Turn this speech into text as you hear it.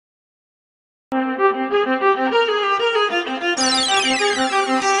Hey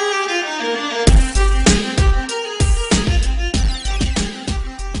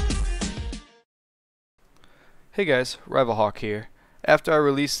guys, Rivalhawk here. After I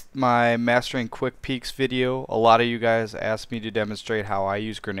released my Mastering Quick Peeks video, a lot of you guys asked me to demonstrate how I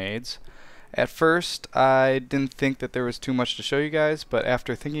use grenades. At first, I didn't think that there was too much to show you guys, but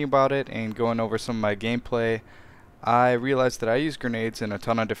after thinking about it and going over some of my gameplay, I realized that I use grenades in a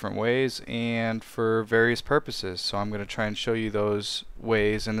ton of different ways and for various purposes, so I'm going to try and show you those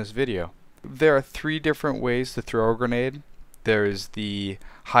ways in this video. There are 3 different ways to throw a grenade. There is the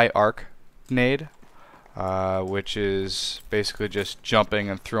high arc nade, which is basically just jumping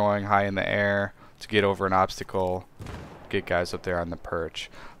and throwing high in the air to get over an obstacle, get guys up there on the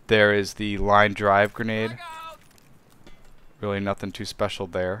perch. There is the line drive grenade, really nothing too special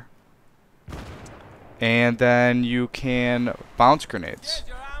there. And then you can bounce grenades,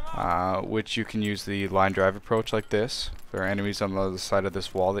 which you can use the line drive approach like this. There are enemies on the other side of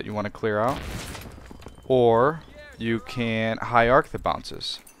this wall that you want to clear out. Or you can high arc the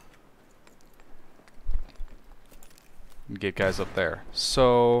bounces and get guys up there.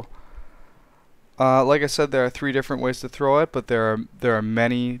 So like I said, there are 3 different ways to throw it, but there are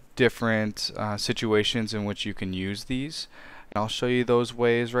many different situations in which you can use these, and I'll show you those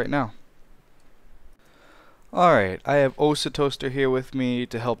ways right now. Alright, I have Osa Toaster here with me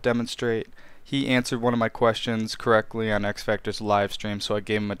to help demonstrate. He answered one of my questions correctly on X Factor's live stream, so I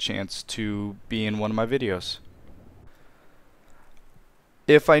gave him a chance to be in one of my videos.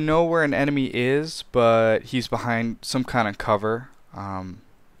 If I know where an enemy is, but he's behind some kind of cover,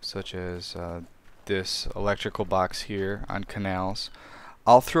 such as this electrical box here on canals,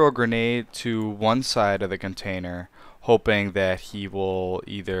 I'll throw a grenade to one side of the container, hoping that he will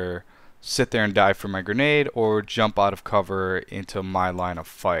either sit there and die for my grenade or jump out of cover into my line of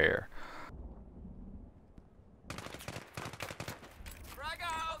fire.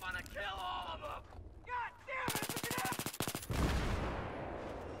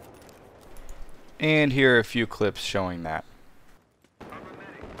 And here are a few clips showing that.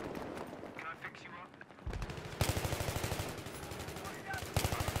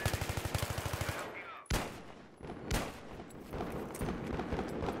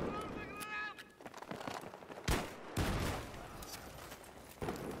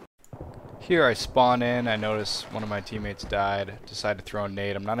 Here I spawn in, I notice one of my teammates died, decided to throw a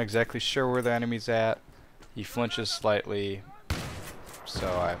nade. I'm not exactly sure where the enemy's at. He flinches slightly,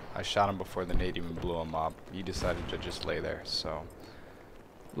 so I shot him before the nade even blew him up. He decided to just lay there, so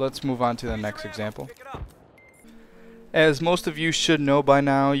let's move on to the next example. As most of you should know by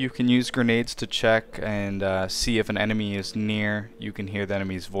now, you can use grenades to check and see if an enemy is near. You can hear the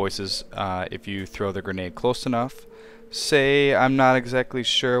enemy's voices if you throw the grenade close enough. Say I'm not exactly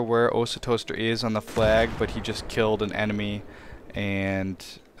sure where Osa Toaster is on the flag, but he just killed an enemy and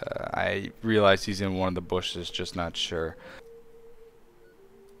I realize he's in one of the bushes, just not sure.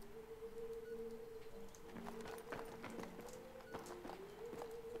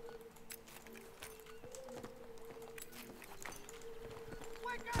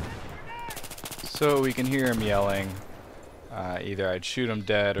 So we can hear him yelling. Either I'd shoot him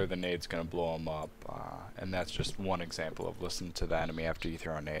dead or the nade's gonna blow him up, and that's just one example of listening to the enemy after you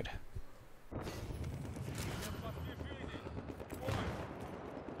throw a nade.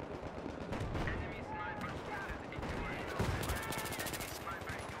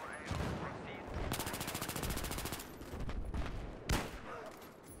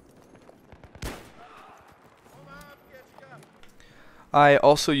 I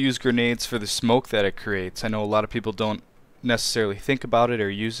also use grenades for the smoke that it creates. I know a lot of people don't necessarily think about it or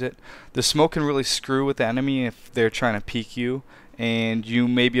use it. The smoke can really screw with the enemy if they're trying to peek you, and you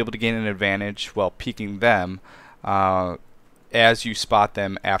may be able to gain an advantage while peeking them as you spot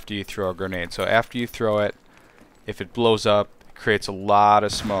them after you throw a grenade. So after you throw it, if it blows up, it creates a lot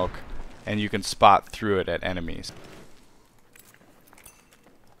of smoke, and you can spot through it at enemies.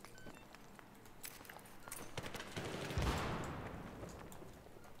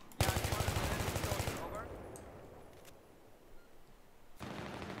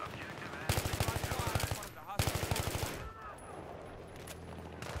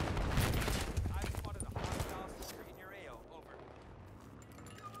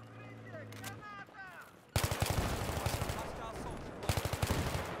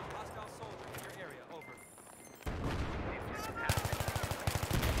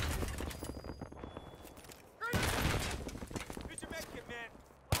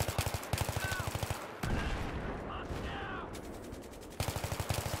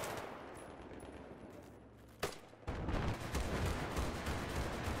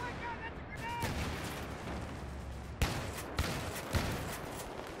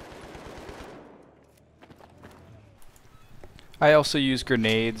 I also use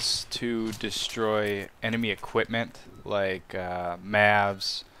grenades to destroy enemy equipment like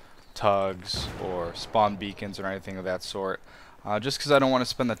mavs, tugs, or spawn beacons or anything of that sort. Just because I don't want to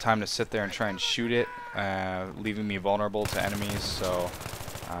spend the time to sit there and try and shoot it, leaving me vulnerable to enemies. So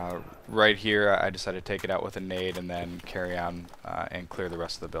right here I decided to take it out with a nade and then carry on and clear the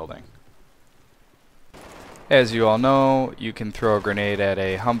rest of the building. As you all know, you can throw a grenade at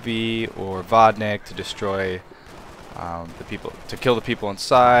a Humvee or Vodnik to destroy kill the people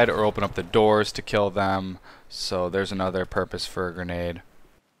inside, or open up the doors to kill them. So there's another purpose for a grenade.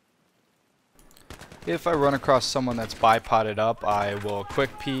 If I run across someone that's bipoded up, I will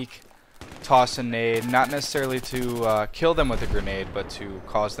quick peek, toss a nade, not necessarily to kill them with a grenade, but to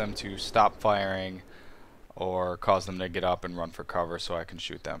cause them to stop firing or cause them to get up and run for cover so I can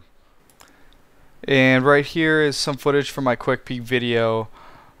shoot them. And right here is some footage from my quick peek video.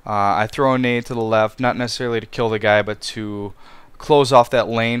 I throw a nade to the left, not necessarily to kill the guy, but to close off that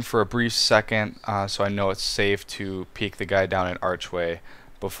lane for a brief second, so I know it's safe to peek the guy down an archway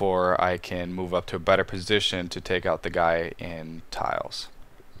before I can move up to a better position to take out the guy in tiles.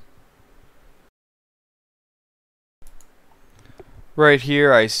 Right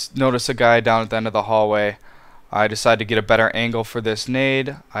here I notice a guy down at the end of the hallway. I decide to get a better angle for this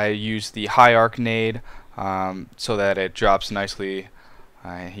nade. I use the high arc nade so that it drops nicely.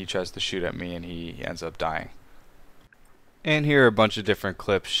 He tries to shoot at me and he ends up dying. And here are a bunch of different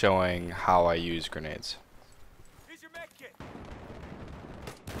clips showing how I use grenades. Here's your med kit.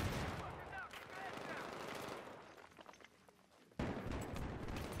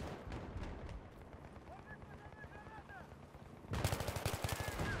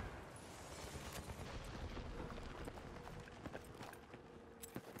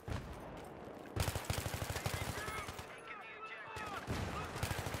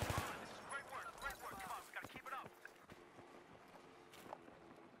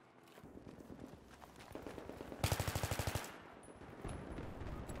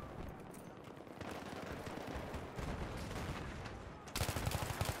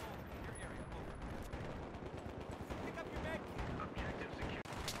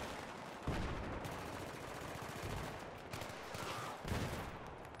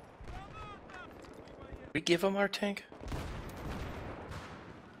 We give him our tank?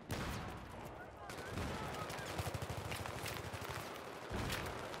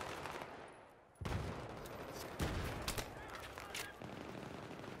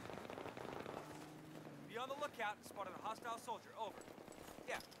 Be on the lookout and spotted a hostile soldier. Over.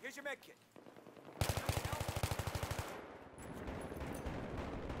 Yeah, here's your med kit.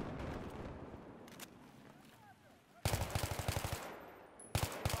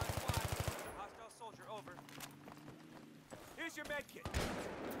 Hostile soldier. Over. Here's your med kit.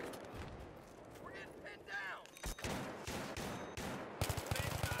 We're getting pinned down.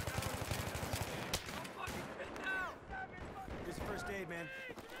 I'm fucking pinned down. Here's your first aid, man.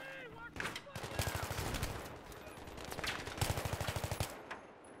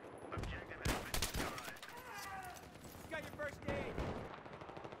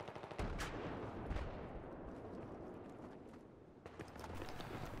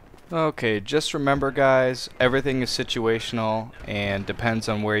 Okay, just remember guys, everything is situational and depends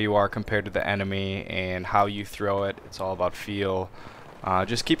on where you are compared to the enemy and how you throw it. It's all about feel.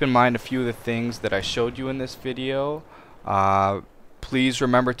 Just keep in mind a few of the things that I showed you in this video. Please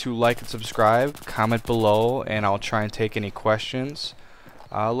remember to like and subscribe, comment below, and I'll try and take any questions.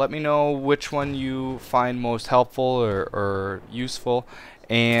 Let me know which one you find most helpful or useful.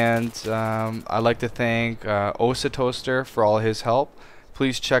 And I'd like to thank Osa Toaster for all his help.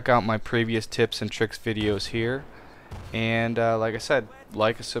 Please check out my previous tips and tricks videos here. And like I said,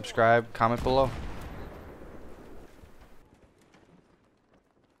 like, subscribe, comment below.